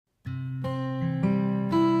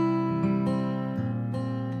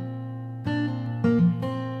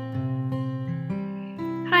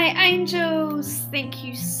Hi angels, thank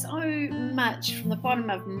you so much from the bottom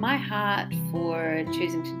of my heart for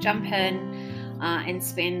choosing to jump in and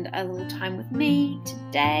spend a little time with me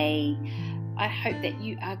today. I hope that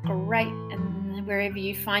you are great and wherever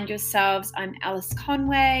you find yourselves. I'm Alice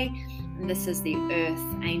Conway and this is the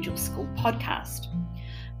EarthAngel School podcast.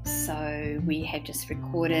 So we have just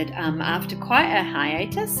recorded after quite a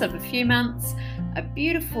hiatus of a few months, a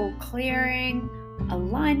beautiful clearing,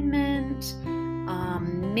 alignment,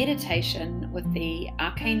 meditation with the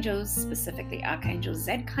archangels, specifically Archangel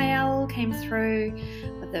Zadkiel came through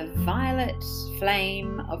with a violet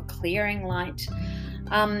flame of clearing light.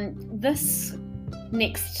 This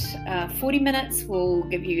next 40 minutes will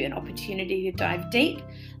give you an opportunity to dive deep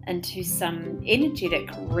into some energetic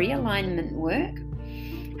realignment work,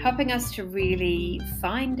 helping us to really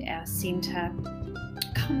find our center,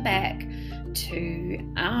 come back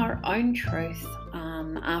to our own truth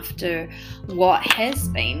after what has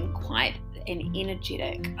been quite an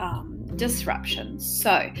energetic disruption.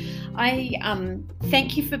 So I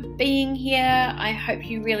thank you for being here. I hope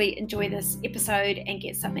you really enjoy this episode and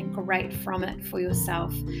get something great from it for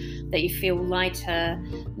yourself, that you feel lighter,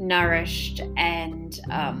 nourished, and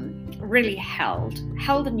really held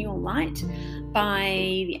in your light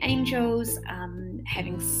by the angels,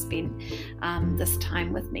 having spent this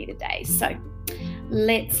time with me today. So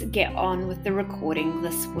let's get on with the recording.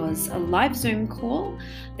 This was a live Zoom call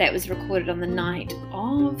that was recorded on the night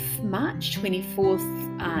of March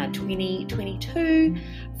 24th, 2022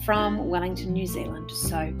 from Wellington, New Zealand.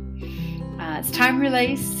 So it's time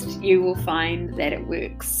released. You will find that it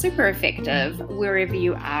works super effective wherever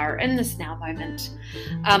you are in this now moment.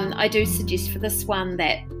 I do suggest for this one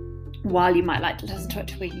that while you might like to listen to it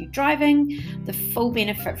while you're driving, the full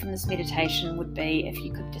benefit from this meditation would be if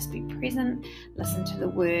you could just be present, listen to the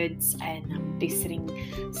words, and be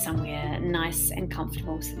sitting somewhere nice and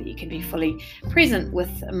comfortable so that you can be fully present with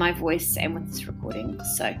my voice and with this recording.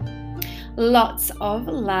 So lots of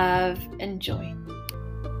love. Enjoy.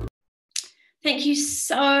 Thank you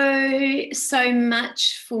so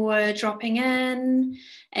much for dropping in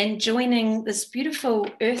and joining this beautiful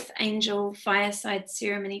Earth Angel fireside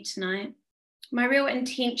ceremony tonight. My real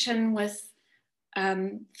intention with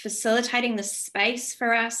facilitating this space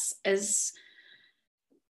for us is,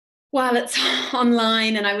 while it's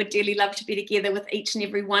online and I would dearly love to be together with each and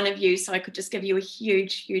every one of you so I could just give you a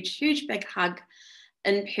huge big hug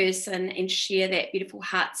in person and share that beautiful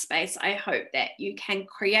heart space, I hope that you can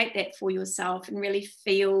create that for yourself and really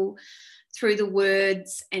feel through the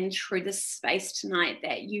words and through this space tonight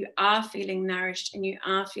that you are feeling nourished and you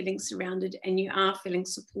are feeling surrounded and you are feeling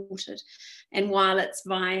supported. And while it's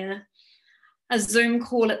via a Zoom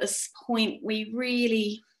call at this point, we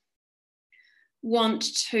really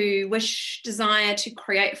want to desire to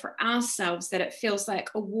create for ourselves that it feels like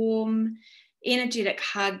a warm, energetic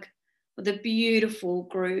hug with a beautiful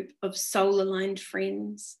group of soul-aligned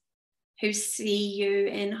friends who see you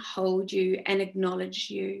and hold you and acknowledge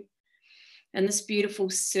you. And this beautiful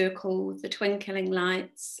circle with the twinkling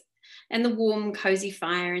lights and the warm, cozy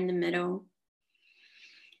fire in the middle.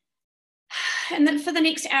 And then for the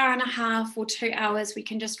next hour and a half or 2 hours, we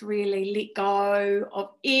can just really let go of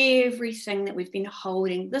everything that we've been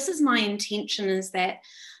holding. This is my intention, is that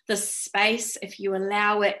this space, if you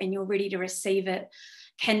allow it and you're ready to receive it,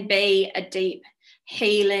 can be a deep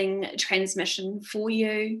healing transmission for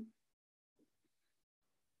you.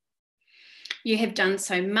 You have done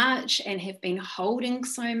so much and have been holding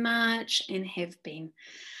so much and have been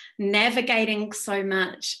navigating so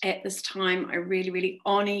much at this time. I really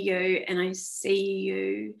honor you and I see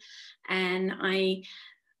you. And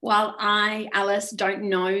while I, Alice, don't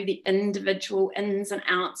know the individual ins and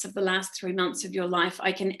outs of the last 3 months of your life,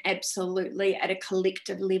 I can absolutely at a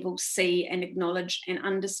collective level see and acknowledge and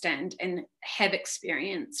understand and have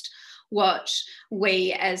experienced what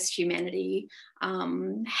we as humanity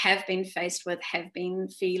have been faced with, have been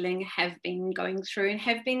feeling, have been going through, and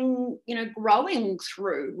have been, growing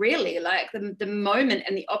through. Really, like the moment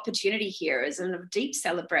and the opportunity here is a deep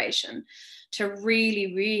celebration to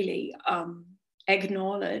really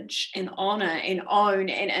acknowledge and honor and own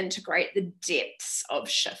and integrate the depths of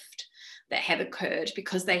shift that have occurred,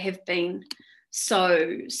 because they have been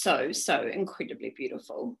so incredibly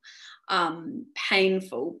beautiful.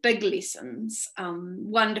 Painful, big lessons,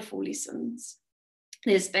 wonderful lessons.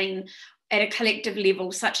 There's been, at a collective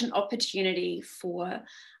level, such an opportunity for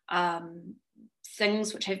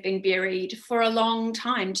things which have been buried for a long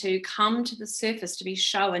time to come to the surface, to be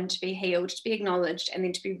shown, to be healed, to be acknowledged, and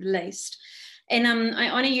then to be released. And I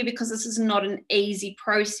honor you because this is not an easy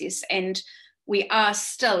process. And we are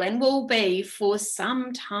still and will be for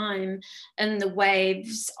some time in the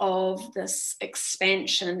waves of this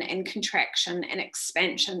expansion and contraction and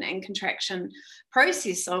expansion and contraction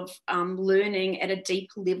process of learning at a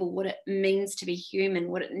deeper level what it means to be human,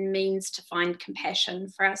 what it means to find compassion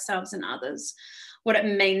for ourselves and others, what it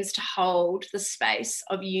means to hold the space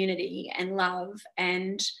of unity and love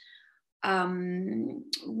and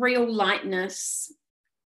real lightness,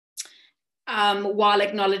 while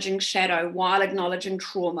acknowledging shadow, while acknowledging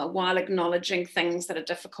trauma, while acknowledging things that are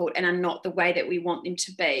difficult and are not the way that we want them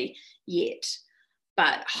to be yet,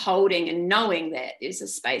 but holding and knowing that there's a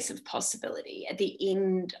space of possibility at the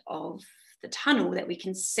end of the tunnel, that we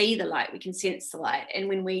can see the light, we can sense the light. And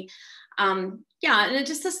when we, and it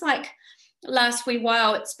just this like last wee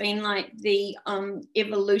while, it's been like the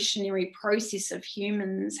evolutionary process of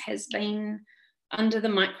humans has been under the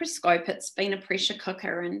microscope. It's been a pressure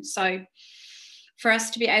cooker. And so for us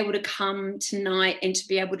to be able to come tonight and to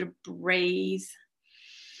be able to breathe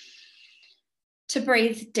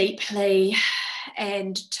deeply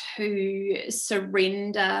and to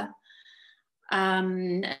surrender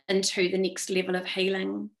into the next level of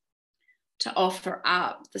healing, to offer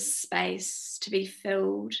up the space to be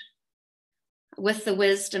filled with the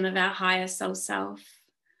wisdom of our higher soul self,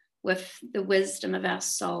 with the wisdom of our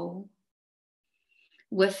soul,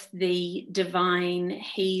 with the divine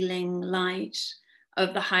healing light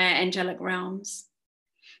of the higher angelic realms,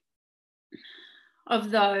 of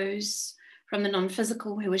those from the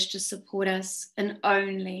non-physical who wish to support us in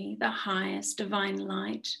only the highest divine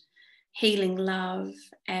light, healing love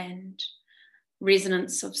and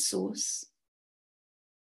resonance of source.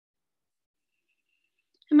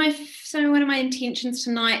 So one of my intentions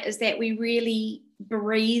tonight is that we really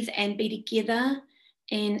breathe and be together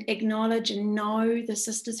and acknowledge and know the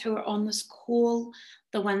sisters who are on this call,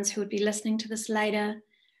 the ones who would be listening to this later,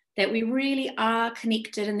 that we really are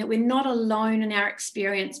connected and that we're not alone in our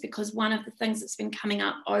experience, because one of the things that's been coming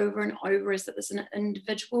up over and over is that there's an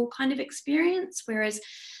individual kind of experience, whereas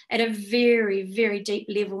at a very, very deep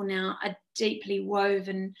level now, a deeply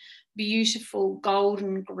woven, beautiful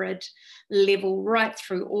golden grid level right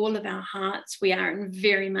through all of our hearts, we are in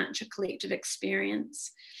very much a collective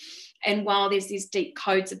experience. And while there's these deep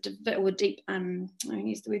codes of I won't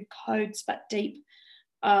use the word codes, but deep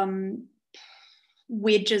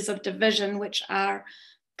wedges of division which are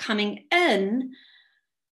coming in,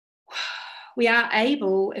 we are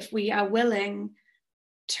able, if we are willing,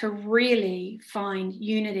 to really find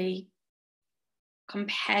unity,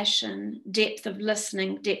 compassion, depth of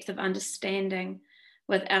listening, depth of understanding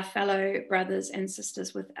with our fellow brothers and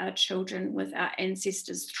sisters, with our children, with our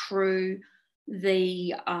ancestors, through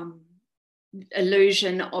the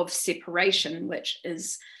illusion of separation, which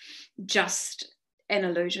is just an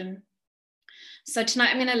illusion. So tonight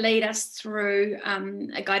I'm going to lead us through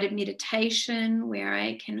a guided meditation where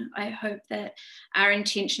I hope that our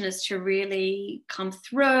intention is to really come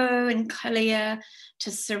through and clear,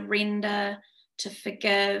 to surrender, to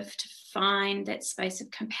forgive, to find that space of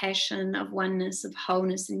compassion, of oneness, of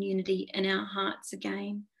wholeness and unity in our hearts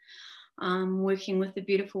again. Working with the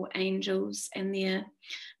beautiful angels and their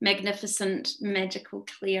magnificent, magical,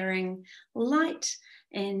 clearing light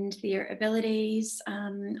and their abilities,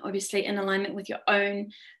 obviously in alignment with your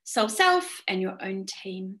own soul self and your own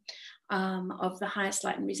team of the highest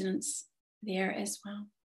light and resonance there as well.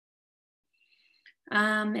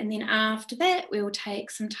 And then after that, we will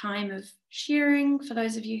take some time of sharing for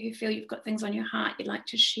those of you who feel you've got things on your heart you'd like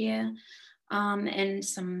to share, and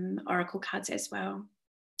some oracle cards as well.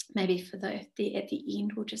 Maybe for at the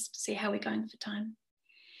end, we'll just see how we're going for time.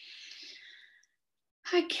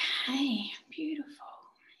 Okay, beautiful.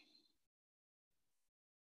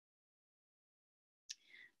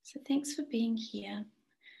 So thanks for being here.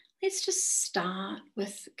 Let's just start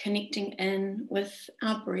with connecting in with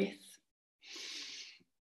our breath.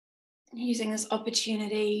 Using this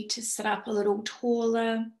opportunity to sit up a little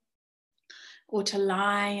taller or to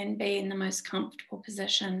lie and be in the most comfortable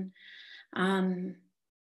position.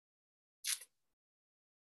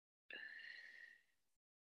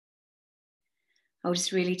 I'll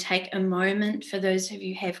just really take a moment for those of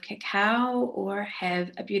you who have cacao or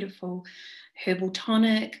have a beautiful herbal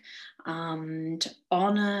tonic to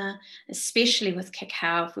honour, especially with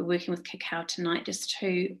cacao, if we're working with cacao tonight, just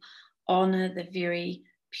to honour the very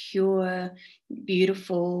pure,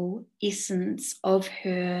 beautiful essence of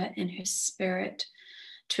her and her spirit,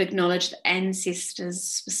 to acknowledge the ancestors,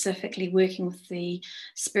 specifically working with the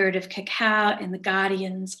spirit of cacao and the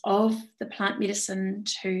guardians of the plant medicine,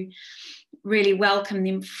 to really welcome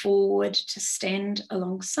them forward to stand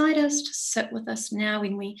alongside us, to sit with us now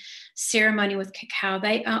when we ceremony with cacao.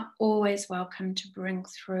 They are always welcome to bring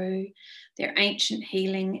through their ancient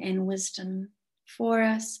healing and wisdom for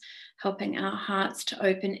us, helping our hearts to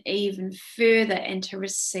open even further and to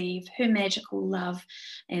receive her magical love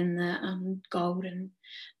and the golden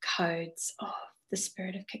codes of the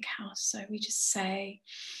spirit of cacao. So we just say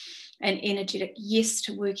an energetic yes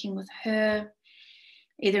to working with her,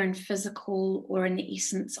 either in physical or in the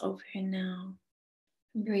essence of her now.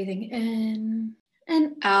 Breathing in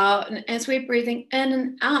and out. And as we're breathing in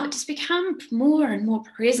and out, just become more and more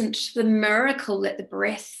present to the miracle that the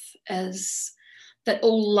breath is, that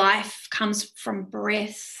all life comes from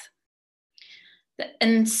breath. The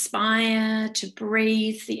inspire, to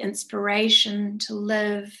breathe, the inspiration to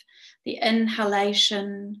live, the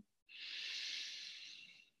inhalation.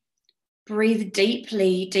 Breathe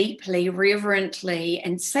deeply, deeply, reverently,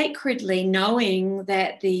 and sacredly, knowing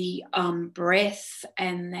that the breath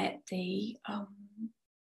and that the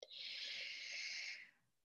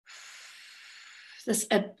this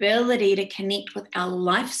ability to connect with our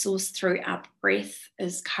life source through our breath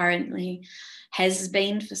has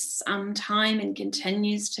been for some time and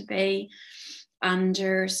continues to be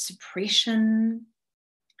under suppression.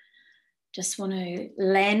 Just want to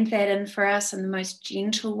land that in for us in the most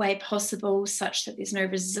gentle way possible, such that there's no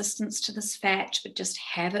resistance to this fact, but just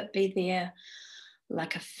have it be there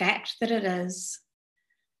like a fact that it is,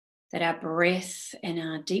 that our breath and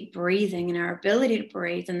our deep breathing and our ability to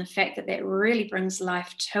breathe and the fact that that really brings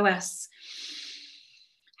life to us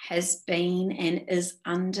has been and is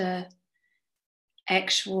under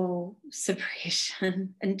actual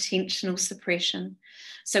suppression, intentional suppression.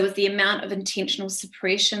 So with the amount of intentional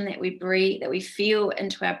suppression that we breathe, that we feel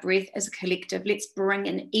into our breath as a collective, let's bring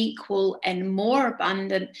an equal and more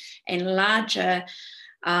abundant and larger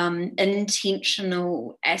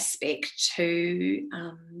intentional aspect to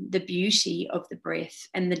the beauty of the breath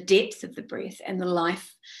and the depth of the breath and the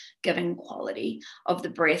life-giving quality of the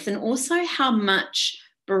breath, and also how much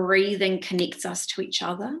breathing connects us to each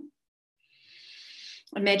other.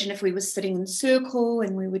 Imagine if we were sitting in a circle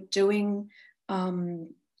and we were doing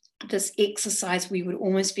this exercise, we would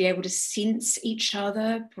almost be able to sense each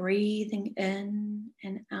other breathing in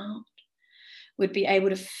and out. We'd be able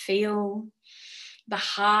to feel the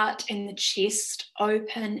heart and the chest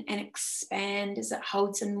open and expand as it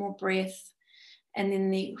holds in more breath. And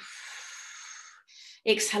then the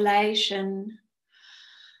exhalation,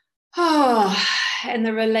 and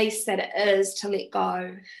the release that it is to let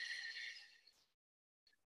go.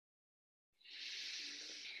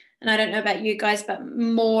 And I don't know about you guys, but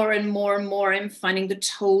more and more and more I'm finding the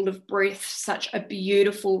tool of breath such a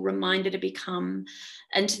beautiful reminder to become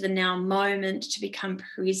into the now moment, to become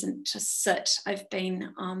present, to sit. I've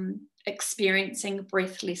been experiencing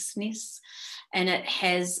breathlessness, and it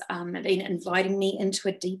has been inviting me into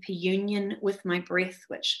a deeper union with my breath,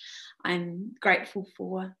 which I'm grateful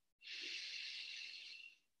for.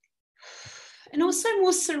 And also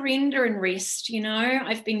more surrender and rest. You know,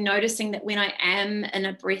 I've been noticing that when I am in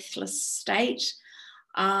a breathless state,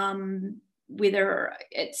 whether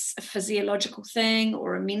it's a physiological thing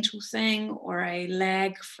or a mental thing or a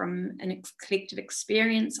lag from a collective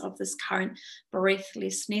experience of this current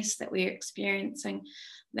breathlessness that we're experiencing,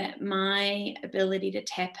 that my ability to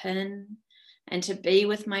tap in and to be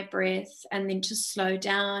with my breath and then to slow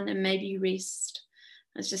down and maybe rest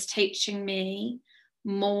is just teaching me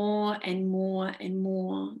more and more and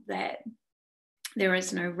more that there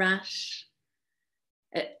is no rush.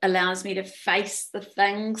 It allows me to face the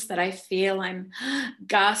things that I feel I'm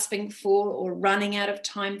gasping for or running out of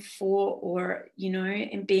time for, or, you know,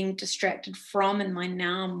 and being distracted from in my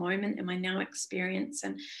now moment, in my now experience,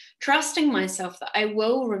 and trusting myself that I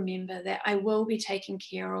will remember, that I will be taken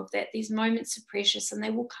care of, that these moments are precious and they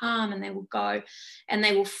will come and they will go and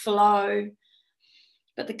they will flow.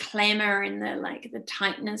 But the clamor and the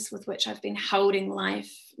tightness with which I've been holding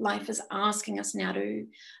life is asking us now to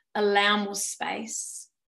allow more space.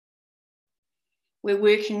 We're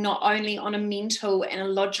working not only on a mental and a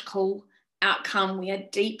logical outcome, we are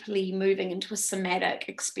deeply moving into a somatic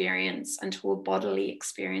experience, into a bodily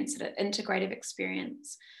experience, an integrative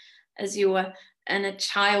experience. As your inner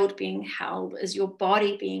child being held, is your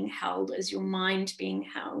body being held, is your mind being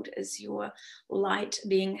held, is your light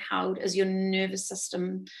being held, is your nervous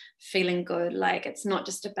system feeling good? Like, it's not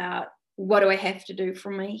just about what do I have to do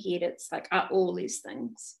from my head, it's like, are all these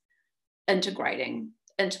things integrating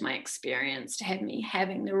into my experience to have me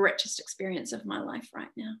having the richest experience of my life right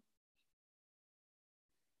now?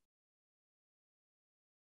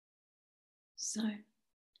 So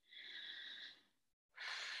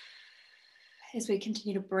As we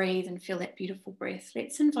continue to breathe and feel that beautiful breath,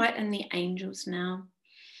 let's invite in the angels now,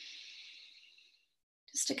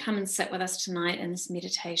 just to come and sit with us tonight in this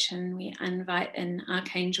meditation. We invite in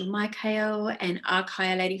Archangel Michael and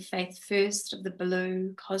Archangel Lady Faith first of the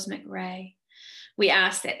blue cosmic ray. We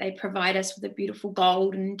ask that they provide us with a beautiful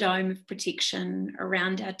golden dome of protection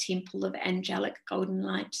around our temple of angelic golden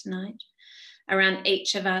light tonight, around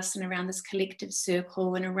each of us and around this collective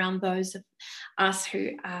circle and around those of us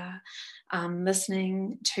who are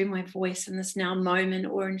listening to my voice in this now moment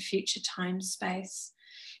or in future time space,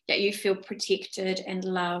 that you feel protected and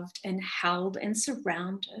loved and held and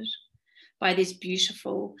surrounded by these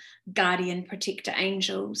beautiful guardian protector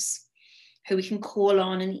angels who we can call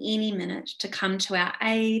on in any minute to come to our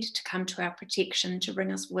aid, to come to our protection, to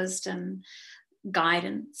bring us wisdom,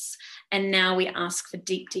 guidance. And now we ask for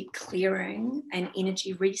deep, deep clearing and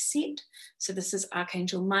energy reset. So this is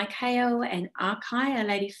Archangel Michael and Archangel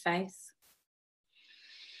Lady Faith.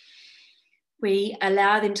 We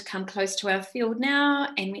allow them to come close to our field now,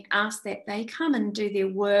 and we ask that they come and do their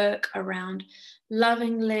work around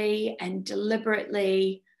lovingly and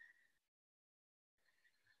deliberately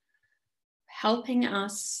helping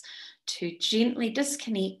us to gently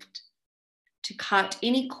disconnect, to cut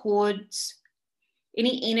any cords,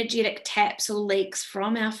 any energetic taps or leaks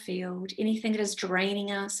from our field, anything that is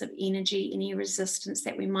draining us of energy, any resistance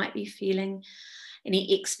that we might be feeling,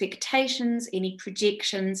 any expectations, any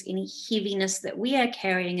projections, any heaviness that we are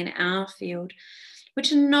carrying in our field,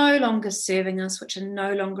 which are no longer serving us, which are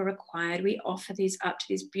no longer required. We offer these up to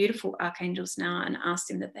these beautiful archangels now and ask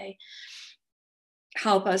them that they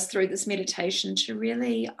help us through this meditation to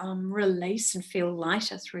really release and feel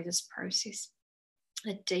lighter through this process.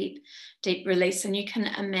 A deep, deep release. And you can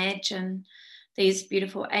imagine these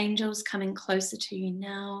beautiful angels coming closer to you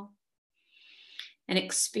now and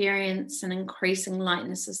experience an increasing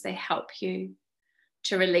lightness as they help you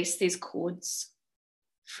to release these cords,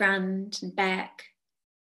 front and back,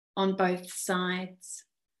 on both sides,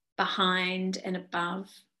 behind and above.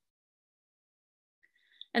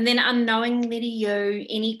 And then unknowingly to you,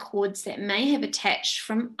 any cords that may have attached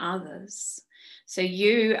from others. So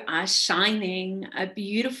you are shining a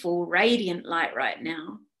beautiful, radiant light right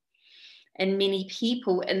now. And many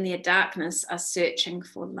people in their darkness are searching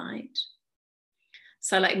for light.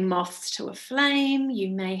 So like moths to a flame, you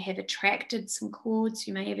may have attracted some cords,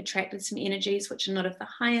 you may have attracted some energies which are not of the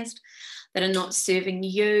highest, that are not serving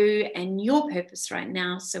you and your purpose right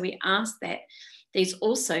now. So we ask that these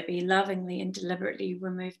also be lovingly and deliberately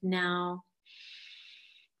removed now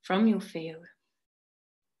from your field.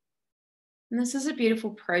 And this is a beautiful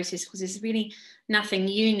process because there's really nothing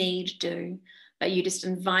you need to do, but you just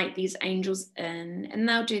invite these angels in and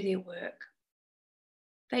they'll do their work.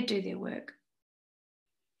 They do their work.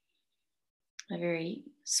 They're very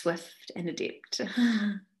swift and adept.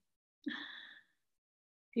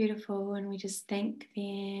 Beautiful. And we just thank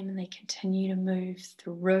them and they continue to move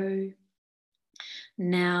through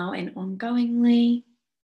now and ongoingly.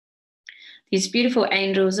 These beautiful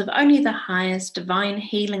angels of only the highest divine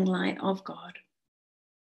healing light of God.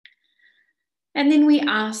 And then we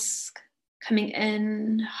ask, coming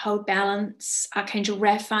in, hold balance, Archangel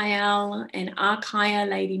Raphael and Archangel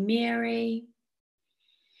Lady Mary.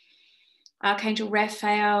 Archangel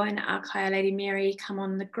Raphael and Archangel Lady Mary come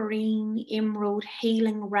on the green emerald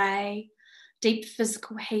healing ray, deep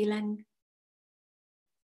physical healing.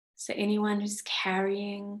 So anyone who's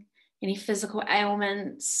carrying any physical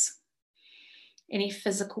ailments, any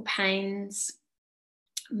physical pains,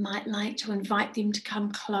 might like to invite them to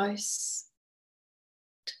come close,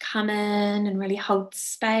 to come in and really hold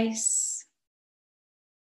space.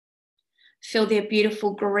 Feel their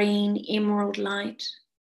beautiful green emerald light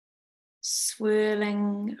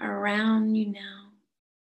swirling around you now,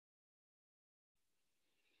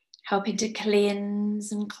 helping to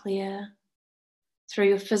cleanse and clear through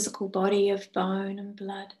your physical body of bone and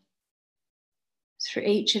blood, through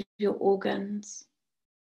each of your organs,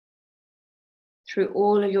 through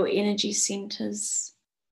all of your energy centers,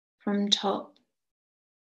 from top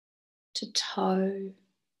to toe.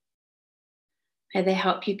 May they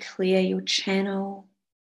help you clear your channel.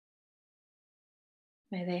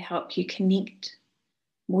 May they help you connect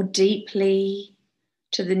more deeply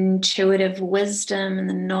to the intuitive wisdom and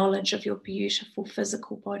the knowledge of your beautiful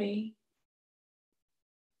physical body.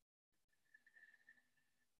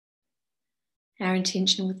 Our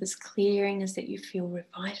intention with this clearing is that you feel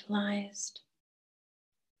revitalized,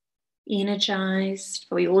 energized,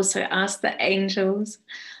 but we also ask the angels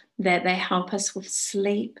that they help us with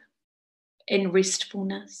sleep and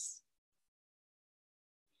restfulness.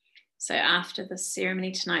 So after the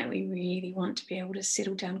ceremony tonight, we really want to be able to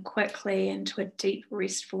settle down quickly into a deep,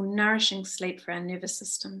 restful, nourishing sleep for our nervous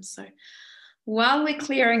system. So while we're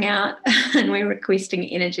clearing out and we're requesting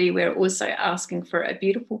energy, we're also asking for a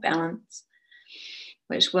beautiful balance,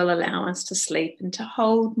 which will allow us to sleep and to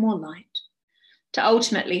hold more light, to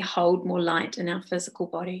ultimately hold more light in our physical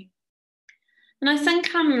body. And I think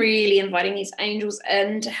I'm really inviting these angels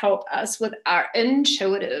in to help us with our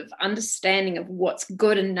intuitive understanding of what's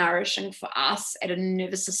good and nourishing for us at a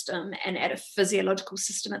nervous system and at a physiological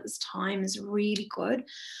system at this time is really good.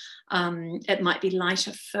 It might be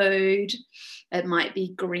lighter food, it might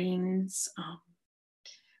be greens,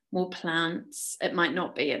 more plants, it might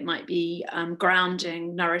not be, it might be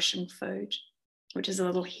grounding, nourishing food, which is a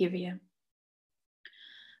little heavier.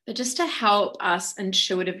 But just to help us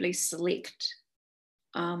intuitively select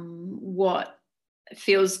what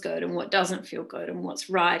feels good and what doesn't feel good and what's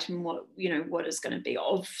right and what, what is going to be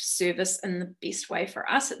of service in the best way for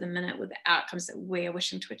us at the minute with the outcomes that we're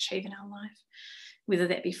wishing to achieve in our life, whether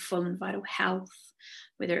that be full and vital health,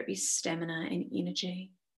 whether it be stamina and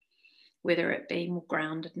energy, whether it be more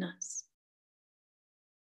groundedness.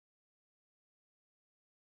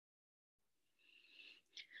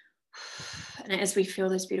 And as we feel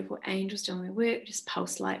those beautiful angels doing their work, just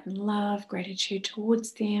pulse light and love, gratitude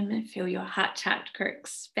towards them, and feel your heart chakra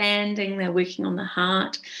expanding. They're working on the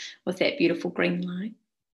heart with that beautiful green light.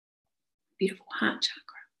 Beautiful heart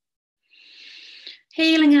chakra.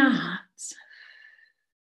 Healing our hearts.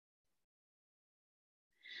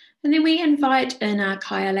 And then we invite in our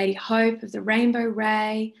Kaya Lady Hope of the Rainbow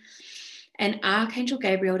Ray and Archangel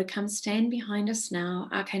Gabriel to come stand behind us now.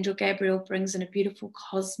 Archangel Gabriel brings in a beautiful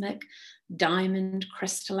cosmic diamond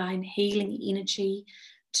crystalline healing energy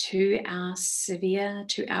to our sphere,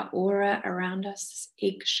 to our aura around us,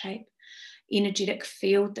 this egg-shaped energetic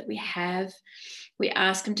field that we have. We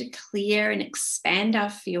ask him to clear and expand our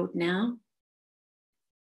field now.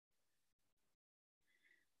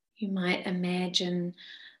 You might imagine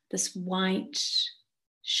this white,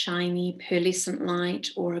 shiny, pearlescent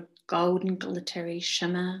light or a golden, glittery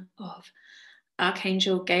shimmer of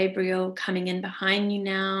Archangel Gabriel coming in behind you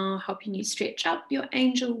now, helping you stretch up your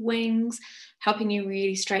angel wings, helping you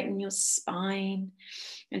really straighten your spine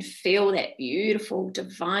and feel that beautiful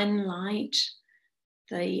divine light,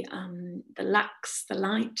 the lux, the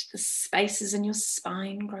light, the spaces in your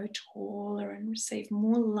spine grow taller and receive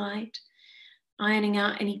more light, ironing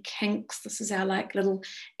out any kinks. This is our little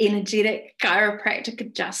energetic chiropractic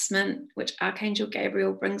adjustment, which Archangel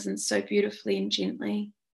Gabriel brings in so beautifully and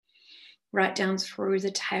gently, right down through the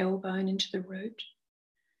tailbone into the root.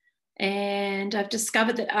 And I've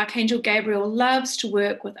discovered that Archangel Gabriel loves to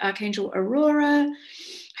work with Archangel Aurora,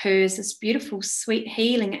 who is this beautiful, sweet,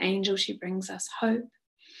 healing angel. She brings us hope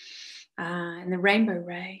and the rainbow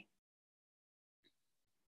ray.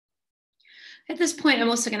 At this point, I'm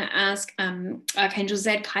also going to ask Archangel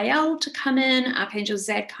Zadkiel to come in. Archangel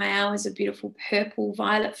Zadkiel is a beautiful purple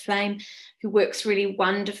violet flame who works really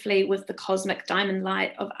wonderfully with the cosmic diamond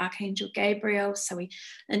light of Archangel Gabriel. So we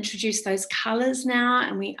introduce those colors now,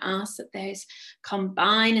 and we ask that those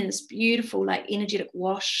combine in this beautiful, energetic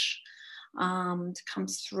wash to come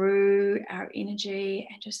through our energy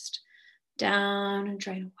and just down and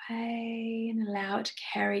drain away and allow it to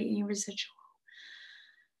carry any residual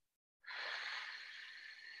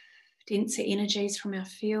denser energies from our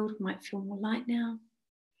field. Might feel more light now.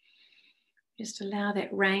 Just allow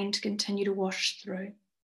that rain to continue to wash through.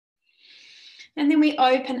 And then we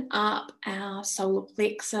open up our solar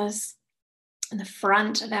plexus in the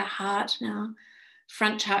front of our heart now.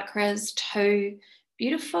 Front chakras to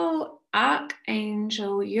beautiful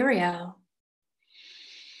Archangel Uriel,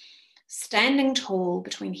 standing tall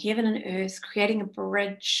between heaven and earth, creating a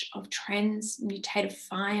bridge of transmutative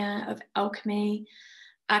fire, of alchemy.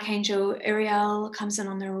 Archangel Uriel comes in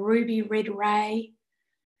on the ruby red ray.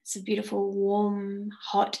 It's a beautiful, warm,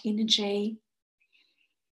 hot energy.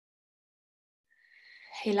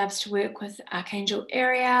 He loves to work with Archangel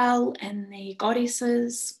Ariel and the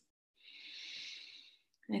goddesses.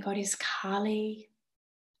 And the goddess Kali.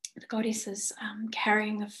 The goddess is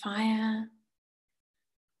carrying the fire,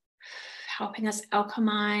 helping us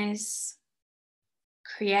alchemize,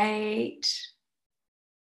 create,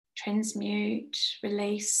 transmute,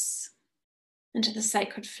 release into the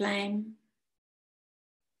sacred flame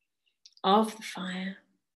of the fire.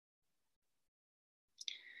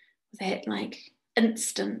 That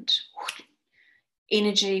instant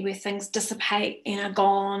energy where things dissipate and are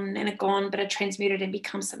gone, but are transmuted and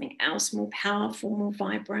become something else more powerful, more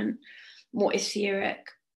vibrant, more etheric.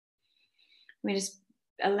 We just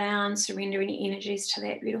allow and surrender any energies to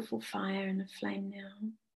that beautiful fire and the flame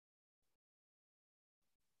now.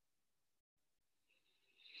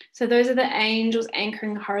 So those are the angels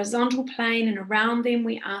anchoring the horizontal plane, and around them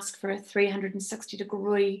we ask for a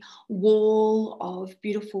 360-degree wall of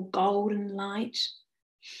beautiful golden light,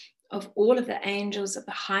 of all of the angels of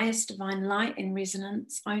the highest divine light and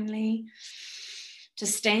resonance only, to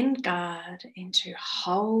stand guard and to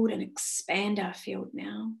hold and expand our field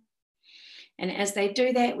now. And as they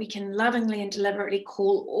do that, we can lovingly and deliberately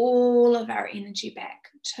call all of our energy back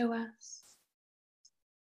to us.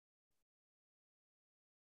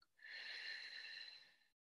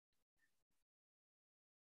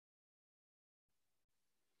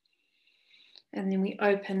 And then we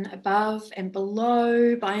open above and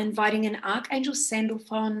below by inviting in Archangel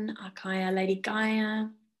Sandalphon, Archaea, Lady Gaia,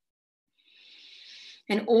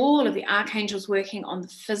 and all of the archangels working on the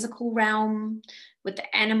physical realm with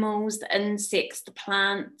the animals, the insects, the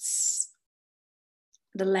plants,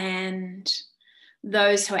 the land,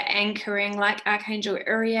 those who are anchoring like Archangel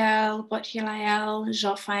Uriel, Botulael,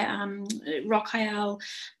 Rochael.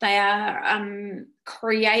 They are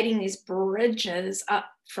creating these bridges up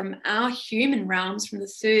from our human realms, from the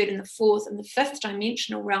third and the fourth and the fifth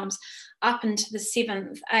dimensional realms, up into the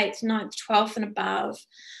 7th, 8th, 9th, 12th and above,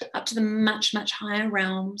 up to the much, much higher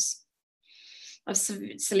realms of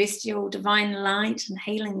celestial divine light and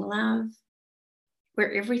healing love,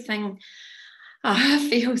 where everything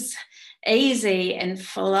feels easy and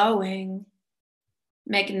flowing,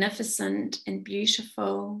 magnificent and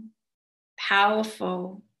beautiful,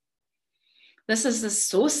 powerful. This is the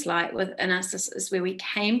source light within us. This is where we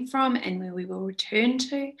came from and where we will return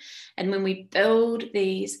to. And when we build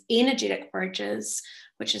these energetic bridges,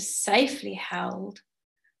 which is safely held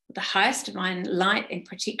with the highest divine light and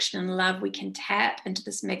protection and love, we can tap into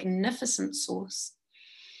this magnificent source.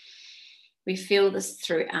 We feel this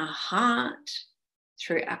through our heart,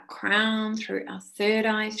 through our crown, through our third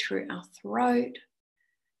eye, through our throat,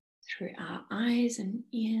 through our eyes and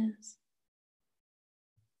ears.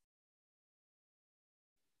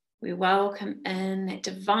 We welcome in that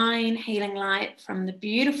divine healing light from the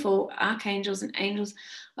beautiful archangels and angels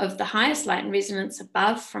of the highest light and resonance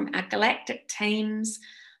above, from our galactic teams,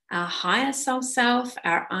 our higher soul self,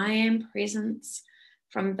 our I am presence,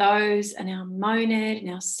 from those in our monad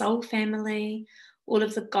and our soul family, all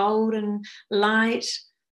of the golden light,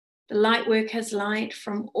 the light workers' light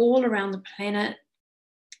from all around the planet,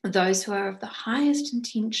 those who are of the highest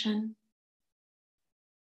intention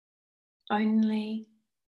only,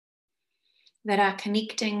 that are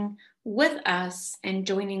connecting with us and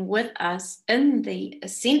joining with us in the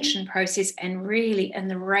ascension process and really in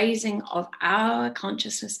the raising of our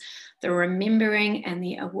consciousness, the remembering and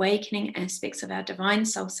the awakening aspects of our divine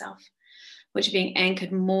soul self, which are being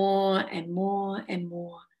anchored more and more and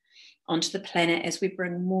more onto the planet as we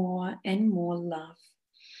bring more and more love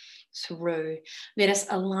through. Let us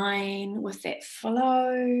align with that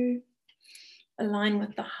flow, align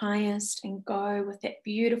with the highest, and go with that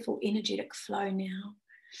beautiful energetic flow now.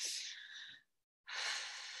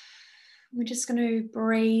 We're just going to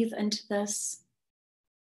breathe into this.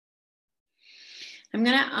 I'm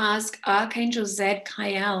going to ask Archangel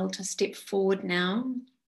Zadkiel to step forward now.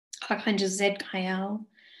 Archangel Zadkiel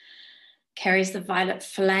carries the violet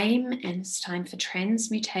flame, and it's time for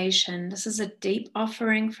transmutation. This is a deep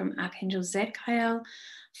offering from Archangel Zadkiel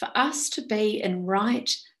for us to be in right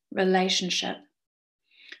relationship,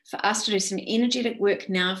 for us to do some energetic work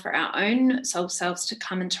now for our own soul selves to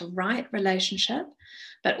come into right relationship,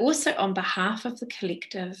 but also on behalf of the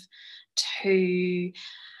collective to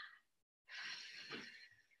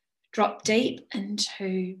drop deep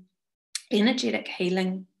into energetic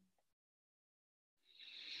healing,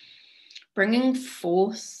 bringing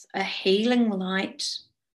forth a healing light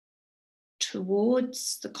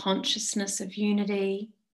towards the consciousness of unity,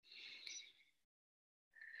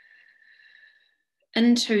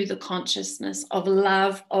 into the consciousness of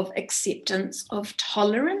love, of acceptance, of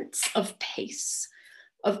tolerance, of peace,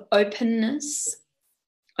 of openness,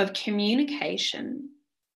 of communication.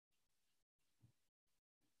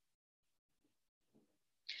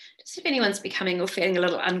 Just if anyone's becoming or feeling a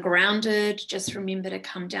little ungrounded, just remember to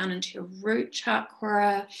come down into your root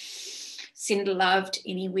chakra. Send love to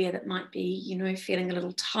anywhere that might be, feeling a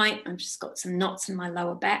little tight. I've just got some knots in my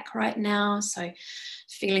lower back right now. So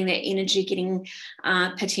feeling that energy getting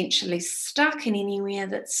potentially stuck in anywhere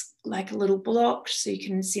that's like a little blocked. So you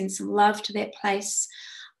can send some love to that place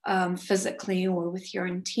physically or with your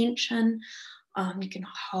intention. You can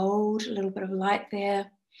hold a little bit of light there.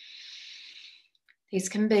 These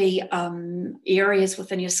can be areas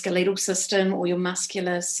within your skeletal system or your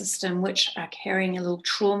muscular system which are carrying a little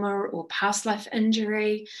trauma or past life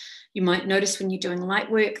injury. You might notice when you're doing light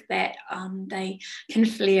work that they can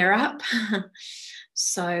flare up.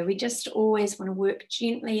 So we just always want to work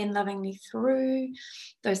gently and lovingly through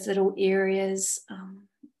those little areas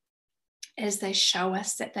as they show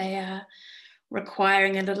us that they are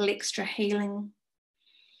requiring a little extra healing.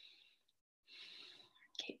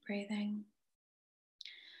 Keep breathing.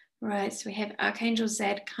 Right, so we have Archangel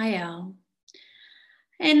Zadkiel.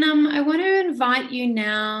 And I want to invite you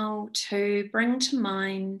now to bring to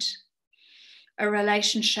mind a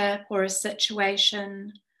relationship or a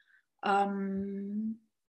situation,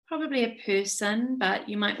 probably a person, but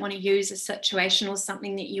you might want to use a situation or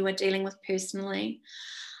something that you are dealing with personally,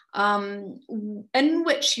 in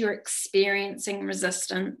which you're experiencing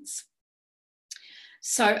resistance.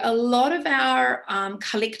 So a lot of our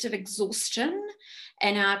collective exhaustion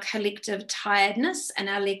and our collective tiredness and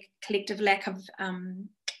our collective lack of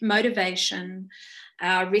motivation,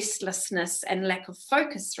 our restlessness and lack of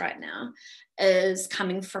focus right now is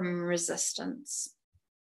coming from resistance.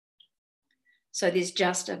 So there's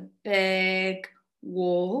just a big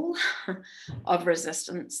wall of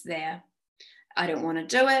resistance there. I don't want to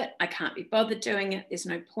do it. I can't be bothered doing it. There's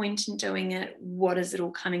no point in doing it. What is it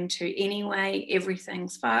all coming to anyway?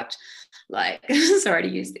 Everything's fucked. Like, sorry to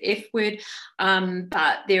use the F word,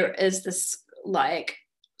 but there is this like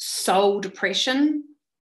soul depression.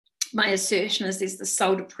 My assertion is there's the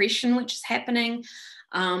soul depression which is happening.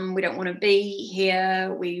 We don't want to be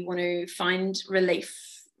here. We want to find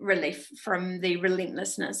relief from the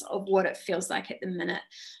relentlessness of what it feels like at the minute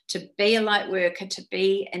to be a light worker, to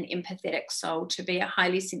be an empathetic soul, to be a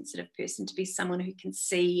highly sensitive person, to be someone who can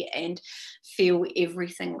see and feel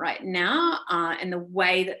everything right now. And the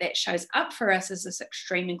way that that shows up for us is this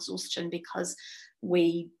extreme exhaustion because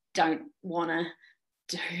we don't want to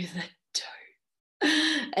do the do.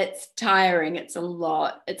 It's tiring. It's a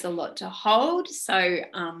lot to hold. So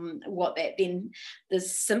what that then, the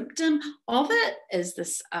symptom of it is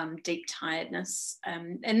this deep tiredness,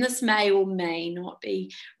 and this may or may not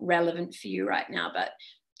be relevant for you right now, but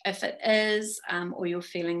if it is, or you're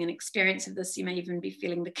feeling an experience of this, you may even be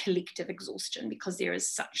feeling the collective exhaustion because there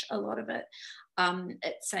is such a lot of it.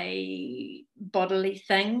 It's a bodily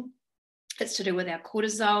thing. It's to do with our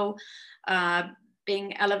cortisol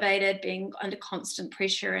being elevated, being under constant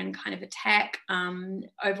pressure and kind of attack,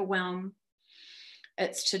 overwhelm.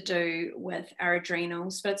 It's to do with our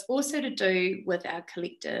adrenals, but it's also to do with our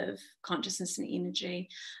collective consciousness and energy,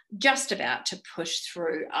 just about to push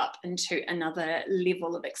through up into another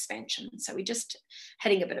level of expansion. So we're just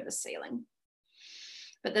hitting a bit of a ceiling.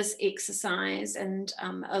 But this exercise and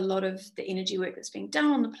a lot of the energy work that's being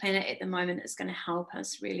done on the planet at the moment is going to help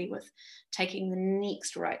us really with taking the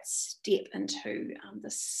next right step into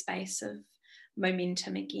this space of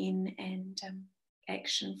momentum again and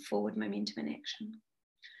action, forward momentum and action.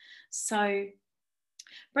 So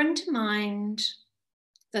bring to mind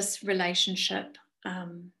this relationship.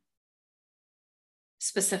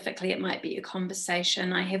 Specifically, it might be a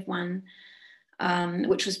conversation. I have one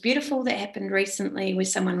which was beautiful that happened recently where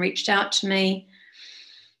someone reached out to me.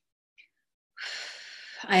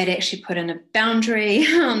 I had actually put in a boundary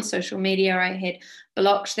on social media. I had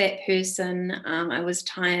blocked that person. I was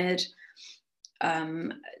tired.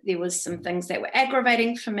 There was some things that were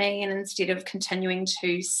aggravating for me, and instead of continuing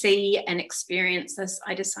to see and experience this,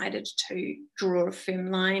 I decided to draw a firm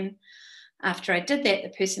line. After I did that, the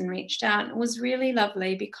person reached out, and it was really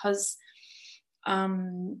lovely because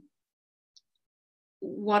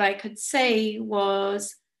what I could see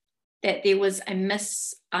was that there was a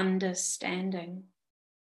misunderstanding.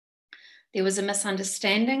 There was a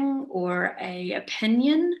misunderstanding or an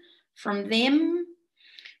opinion from them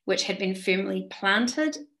which had been firmly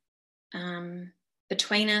planted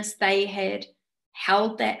between us. They had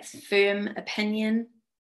held that firm opinion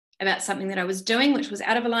about something that I was doing, which was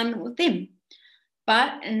out of alignment with them.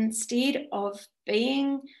 But instead of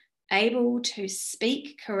being able to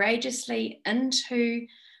speak courageously into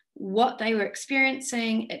what they were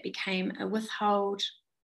experiencing, it became a withhold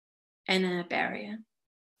and a barrier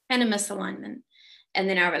and a misalignment. And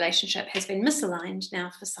then our relationship has been misaligned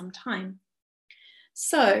now for some time.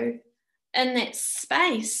 So in that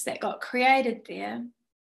space that got created there,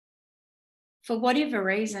 for whatever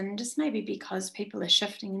reason, just maybe because people are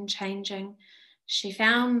shifting and changing, she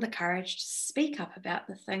found the courage to speak up about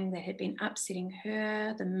the thing that had been upsetting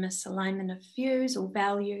her, the misalignment of views or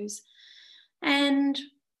values. And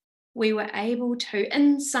we were able to,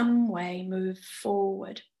 in some way, move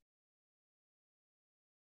forward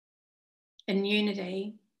in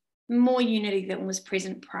unity, more unity than was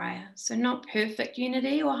present prior. So not perfect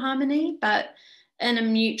unity or harmony, but in a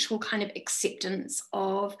mutual kind of acceptance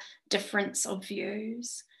of difference of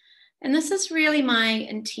views. And this is really my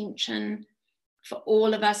intention for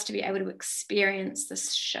all of us to be able to experience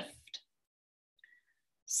this shift.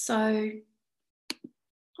 So,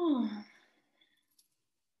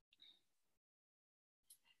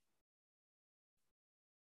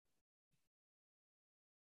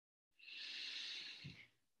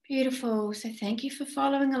 beautiful. So thank you for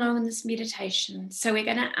following along in this meditation. So we're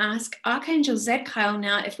going to ask Archangel Zadkiel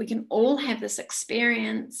now if we can all have this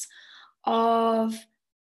experience of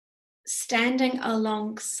standing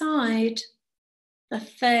alongside the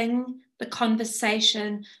thing, the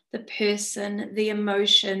conversation, the person, the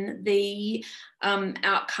emotion, the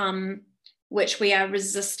outcome which we are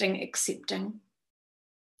resisting accepting.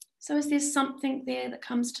 So is there something there that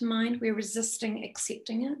comes to mind? We're resisting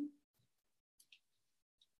accepting it.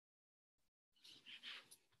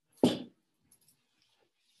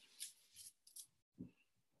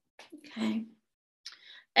 Okay.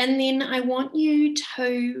 And then I want you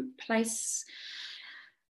to place,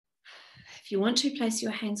 if you want to place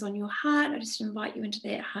your hands on your heart, I just invite you into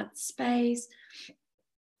that heart space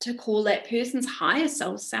to call that person's higher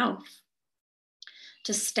self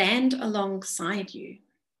to stand alongside you,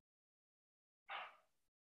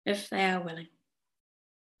 if they are willing.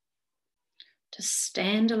 To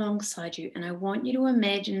stand alongside you. And I want you to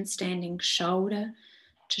imagine standing shoulder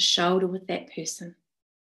to shoulder with that person.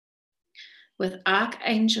 With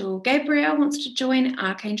Archangel Gabriel wants to join,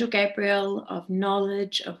 Archangel Gabriel of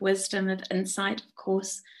knowledge, of wisdom, of insight, of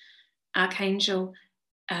course. Archangel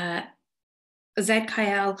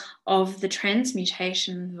Zadkiel of the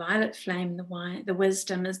transmutation, violet flame, the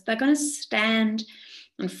wisdom. They're going to stand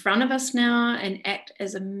in front of us now and act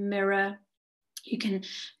as a mirror. You can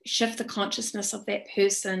shift the consciousness of that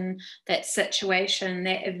person, that situation,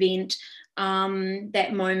 that event,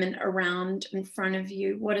 that moment around in front of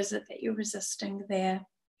you. What is it that you're resisting there?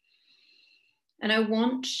 And I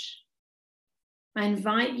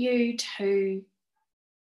invite you to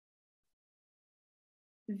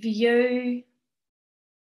view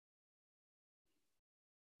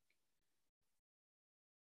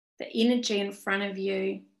the energy in front of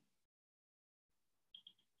you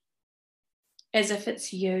as if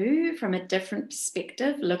it's you from a different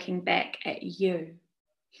perspective, looking back at you.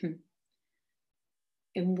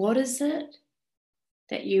 And what is it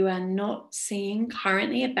that you are not seeing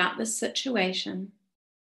currently about this situation?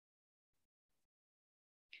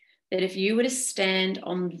 That if you were to stand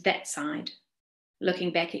on that side,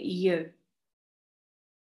 looking back at you,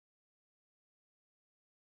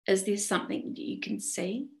 is there something that you can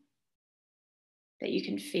see, that you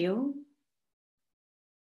can feel?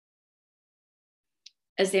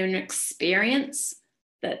 Is there an experience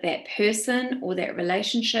that that person or that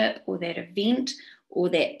relationship or that event or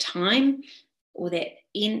that time or that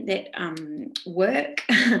work,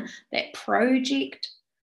 that project,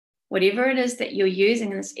 whatever it is that you're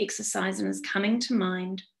using in this exercise and is coming to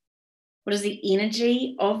mind, what is the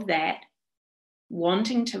energy of that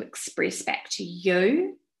wanting to express back to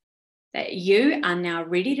you that you are now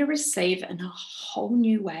ready to receive in a whole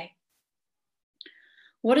new way?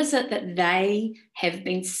 What is it that they have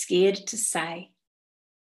been scared to say?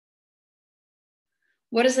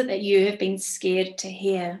 What is it that you have been scared to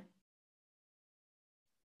hear?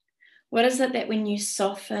 What is it that when you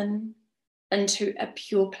soften into a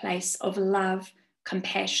pure place of love,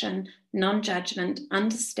 compassion, non-judgment,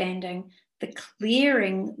 understanding, the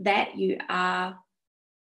clearing that you are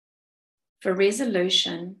for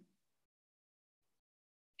resolution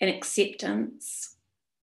and acceptance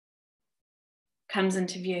comes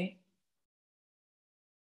into view?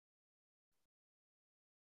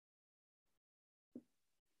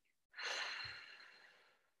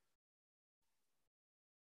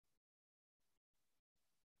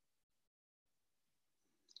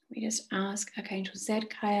 We just ask Archangel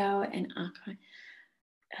Zadkiel and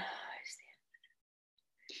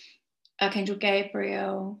Archangel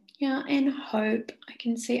Gabriel, and Hope. I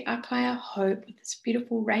can see Archangel Hope with this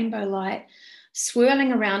beautiful rainbow light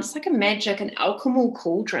swirling around. It's like a magic, an alchemical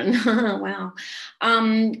cauldron. Wow.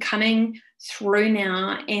 Coming through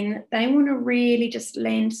now, and they want to really just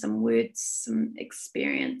land some words, some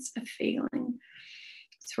experience, a feeling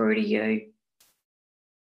through to you.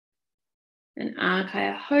 And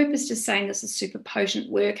Archangel Hope is just saying this is super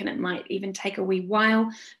potent work and it might even take a wee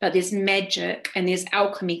while, but there's magic and there's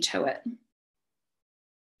alchemy to it.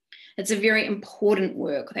 It's a very important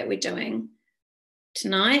work that we're doing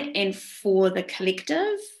tonight and for the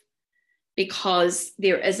collective, because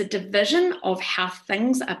there is a division of how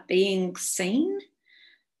things are being seen,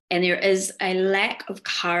 And there is a lack of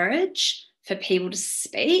courage for people to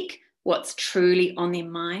speak what's truly on their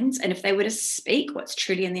minds. And if they were to speak what's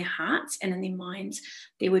truly in their hearts and in their minds,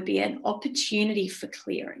 there would be an opportunity for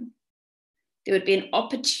clearing. There would be an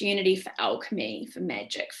opportunity for alchemy, for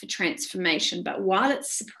magic, for transformation. But while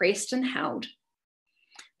it's suppressed and held,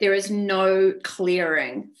 there is no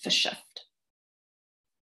clearing for shift.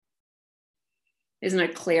 There's no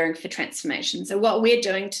clearing for transformation. So what we're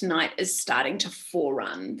doing tonight is starting to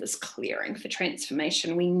forerun this clearing for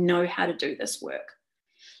transformation. We know how to do this work.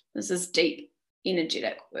 This is deep,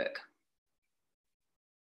 energetic work.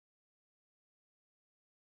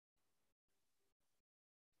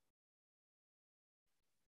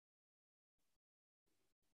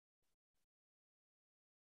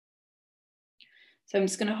 So I'm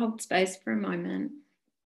just going to hold space for a moment.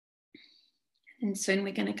 And soon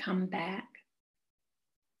we're going to come back.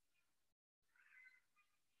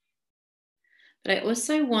 But I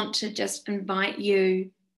also want to just invite you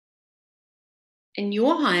in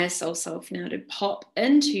your higher soul self now to pop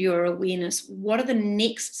into your awareness. What are the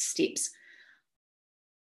next steps?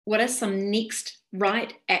 What are some next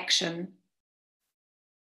right action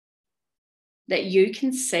that you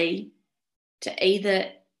can see to either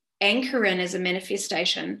anchor in as a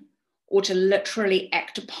manifestation or to literally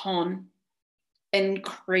act upon in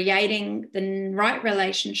creating the right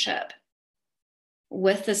relationship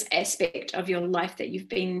with this aspect of your life that you've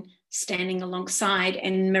been standing alongside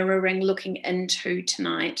and mirroring, looking into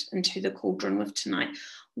tonight, into the cauldron with tonight?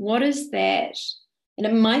 What is that? And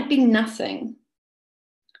it might be nothing.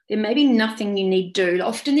 There may be nothing you need do.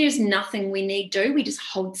 Often there's nothing we need do. We just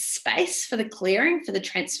hold space for the clearing, for the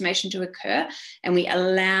transformation to occur, and we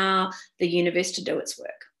allow the universe to do its work.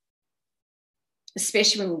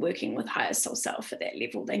 Especially when we're working with higher soul self at that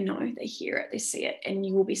level. They know, they hear it, they see it, and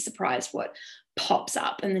you will be surprised what pops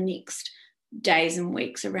up in the next days and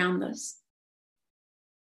weeks around this.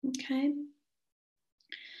 Okay.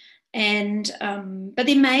 And but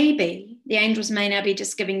there may be, the angels may now be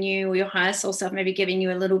just giving you, or your higher soul self may be giving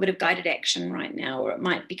you a little bit of guided action right now, or it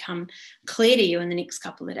might become clear to you in the next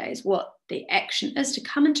couple of days what the action is to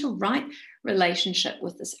come into right relationship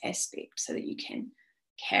with this aspect so that you can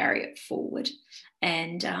carry it forward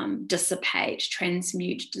and dissipate,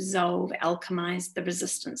 transmute, dissolve, alchemize the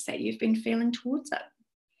resistance that you've been feeling towards it.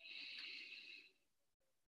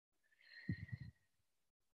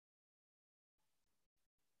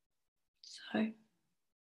 So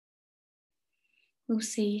we'll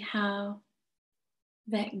see how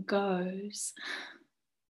that goes.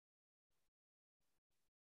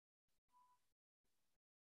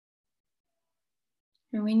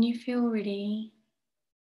 And when you feel ready,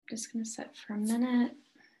 I'm just going to sit for a minute.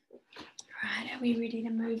 Right, are we ready to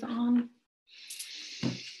move on?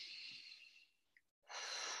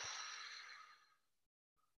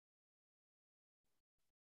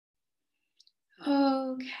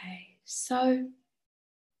 Okay, so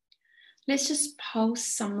let's just pulse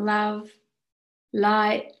some love,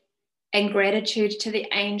 light, and gratitude to the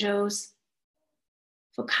angels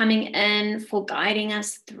for coming in, for guiding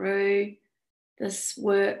us through this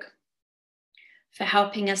work, for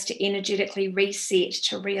helping us to energetically reset,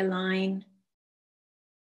 to realign,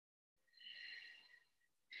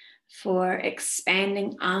 for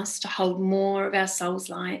expanding us to hold more of our soul's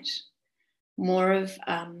light, more of,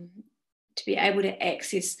 to be able to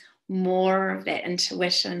access more of that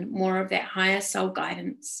intuition, more of that higher soul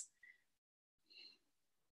guidance.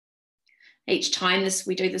 Each time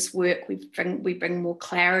we do this work, we bring more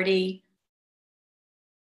clarity,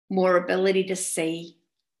 more ability to see,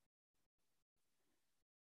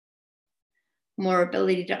 more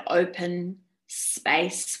ability to open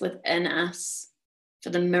space within us for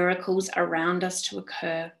the miracles around us to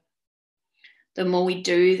occur. The more we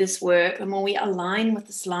do this work, the more we align with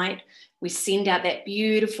this light, we send out that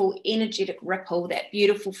beautiful energetic ripple, that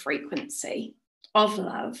beautiful frequency of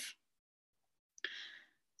love,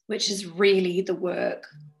 which is really the work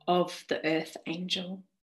of the Earth Angel.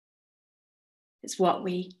 It's what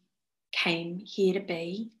we came here to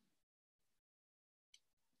be,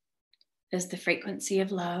 is the frequency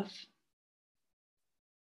of love.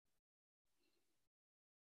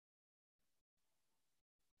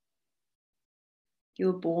 You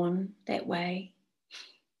were born that way.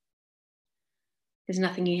 There's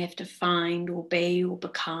nothing you have to find or be or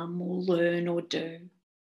become or learn or do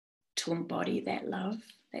to embody that love.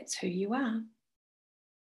 That's who you are.